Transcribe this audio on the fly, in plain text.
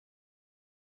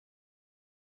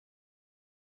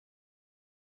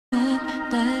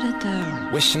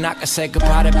Wishing I could say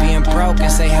goodbye to being broke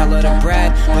and say hello to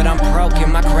bread, but I'm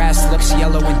broken, my grass looks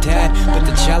yellow and dead, but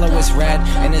the jello is red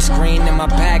and it's green in my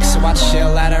bag, so I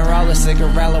chill out and roll a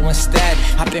cigarello instead.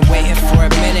 I've been waiting for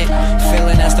a minute,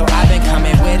 feeling as though I've been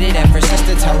coming with it ever since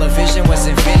the television was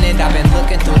invented. I've been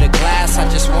looking through the glass, I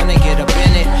just wanna get up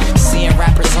in it, seeing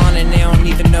rappers on and they don't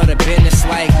even know the business,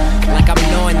 like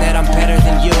I'm knowing that I'm better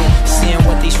than you, seeing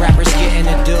what these rappers getting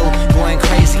to do, going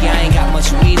crazy. I ain't got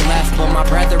much weed left, but my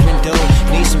brethren do.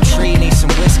 Need some tree, need some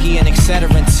whiskey and etc.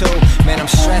 too. Man, I'm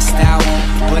stressed out,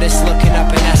 but it's looking up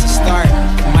and that's a start.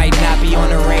 Might not be on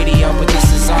the radio, but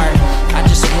this is art. I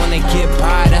just wanna get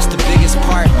by, that's the biggest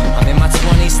part. I'm in my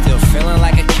 20s, still feeling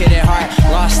like a kid at heart.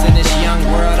 Lost in this young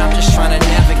world, I'm just trying to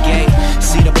navigate.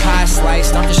 See the pie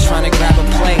sliced, I'm just trying to grab a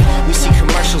plate. We see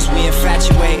commercials, we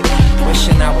infatuate.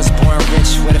 Wishing I was born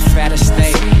rich with a fat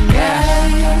estate. Yeah.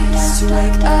 To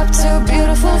wake up to a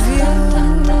beautiful view.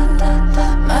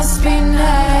 Must be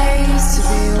nice to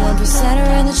be a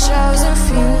 1%er in the chosen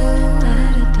few.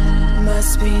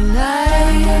 Must be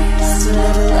nice to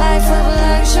live a life of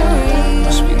luxury.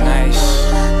 Must be nice.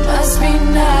 Must be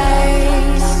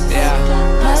nice. Yeah.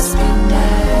 Must be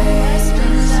nice.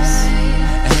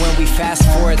 And when we fast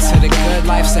forward to the good,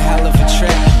 life's a hell of a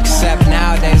trip. Except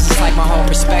nowadays, it's like my whole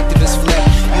perspective is flipped.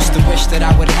 Used to wish that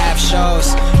I would have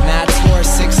shows. Now I tour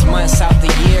 6 months out the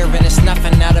year, and it's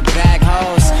nothing out of bag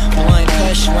hoes. Blowing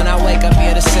kush when I wake up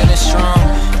here to sit it strong.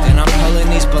 Then I'm pulling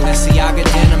these Balenciaga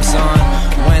denims on,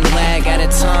 one leg at a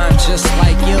time, just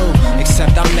like you.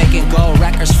 Except I'm making gold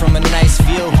records from a nice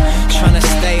view. Trying to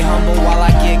stay humble while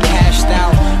I get cashed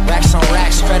out. Racks on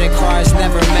racks, credit cards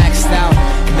never maxed out.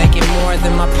 Making more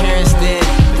than my parents did,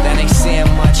 but that ain't saying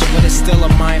much, but it's still a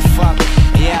mind fuck.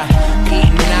 Yeah,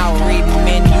 eating out, reading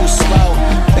menus slow.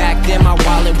 Back then my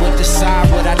wallet would decide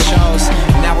what I chose.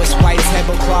 Now it's white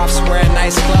tablecloths, wearing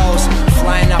nice clothes,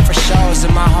 flying out for shows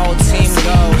and my whole team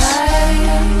goes.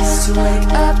 Nice to wake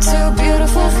up to a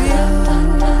beautiful view.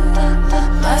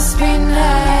 Must be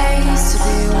nice to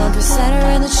be a 1%er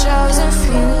in the chosen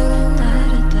few.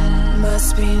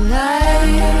 Must be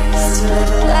nice to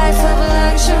live a life of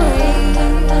luxury.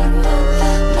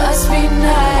 Must be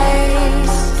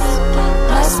nice.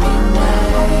 Must be nice.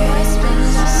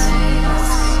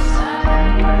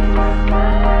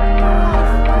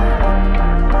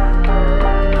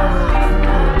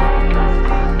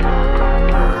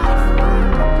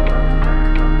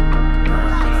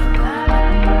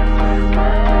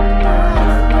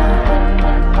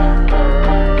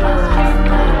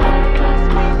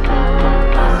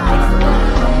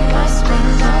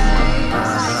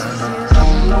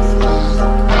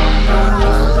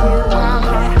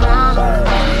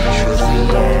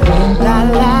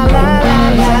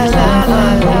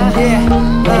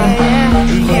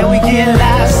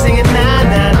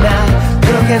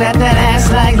 At that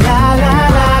ass like la la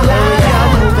la la.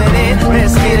 Y'all moving in,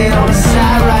 let's get it on the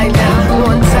side right now.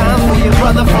 One time for your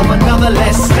brother from another,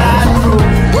 let's slide through.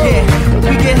 Yeah,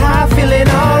 we get high, feeling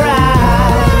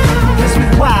alright, cause we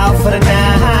wild for the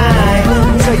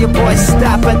night. Tell your boy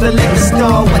stop at the liquor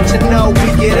store, what you know, we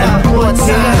get up one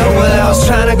time. Well, I was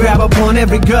trying to grab up on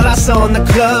every girl I saw in the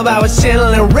club. I was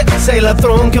channeling Rip Taylor,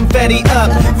 throwing confetti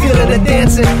up, feeling the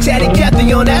dancing. Chatty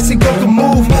Cathy on that, she go can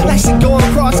move like she going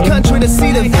cross country to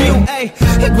see the view. Ayy,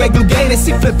 Greg Louganis,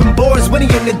 he flipping boards when he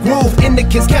in the groove. In the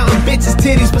kids counting bitches,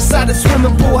 titties beside the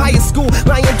swimming pool. High school,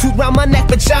 lion tooth round my neck,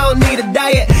 but y'all need a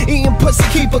diet. Eating pussy,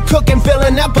 keep it cooking,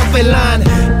 filling that buffet line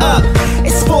up.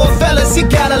 It's for fellas, you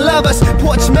gotta love us.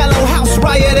 Porch mellow, house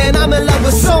riot, and I'm in love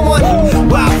with someone.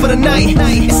 Wild for the night,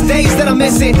 it's days that I'm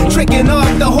missing. Tricking off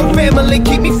the whole family,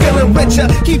 keep me feeling richer.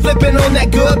 Keep flipping on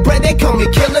that good bread, they call me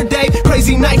Killer Dave.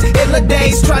 Crazy nights, illa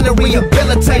days, trying to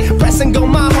rehabilitate. Pressing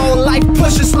on my whole life,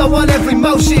 pushing slow on every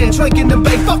motion. Drinking the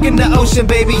bay, fucking the ocean,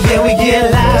 baby, yeah, we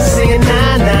get live. Singing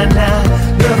na na na,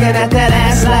 looking at that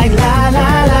ass like la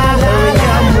la la la.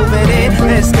 Y'all moving in,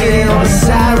 let's get it on the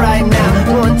side right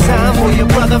now. One time for your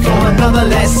brother from another,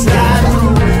 let's slide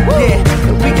through. Yeah,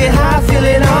 we get high,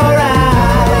 feeling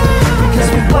alright, cause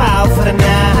we wild for the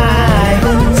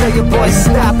night. Tell your boy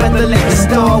stop at the liquor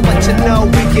store, what you know,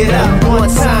 we get up one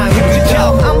time.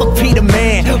 Yo, I'm a Peter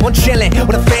man, one chillin'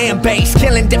 with a fan base,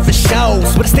 killing different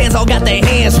shows, where the stands all got their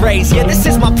hands raised. Yeah, this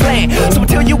is my plan, so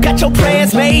until you got your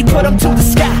plans made, put them to the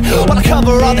sky, while I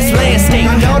cover all this landscape.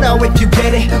 I don't know if you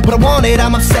get it, but I want it,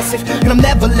 I'm obsessive, and I'm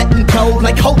never letting go,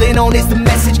 like holding on is the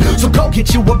message. So go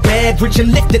get you a bed, reach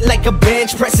and lift it like a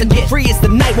bench press, and get free as the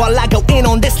night while I go in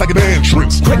on this like an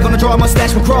entrance. Quick on the draw,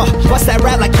 mustache McCraw, bust that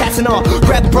rap like cats and all.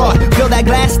 Grab the broad, fill that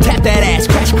glass, tap that ass,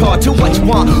 crash car, do what you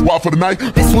want. Wild for the night.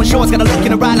 This one's yours, gotta look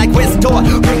in the ride like where's the door.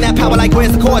 Bring that power like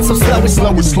where's the chord, so slow it's slow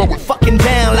slow it, slow it. Fucking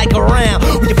down like a round.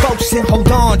 We can focus and hold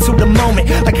on to the moment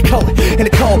like a coat in the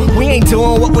cold. We ain't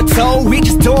doing what we're told, we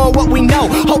just doing what we know,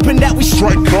 hoping that we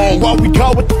strike gold while we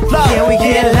go with the flow. Yeah, we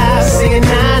get lost singing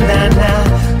na na na.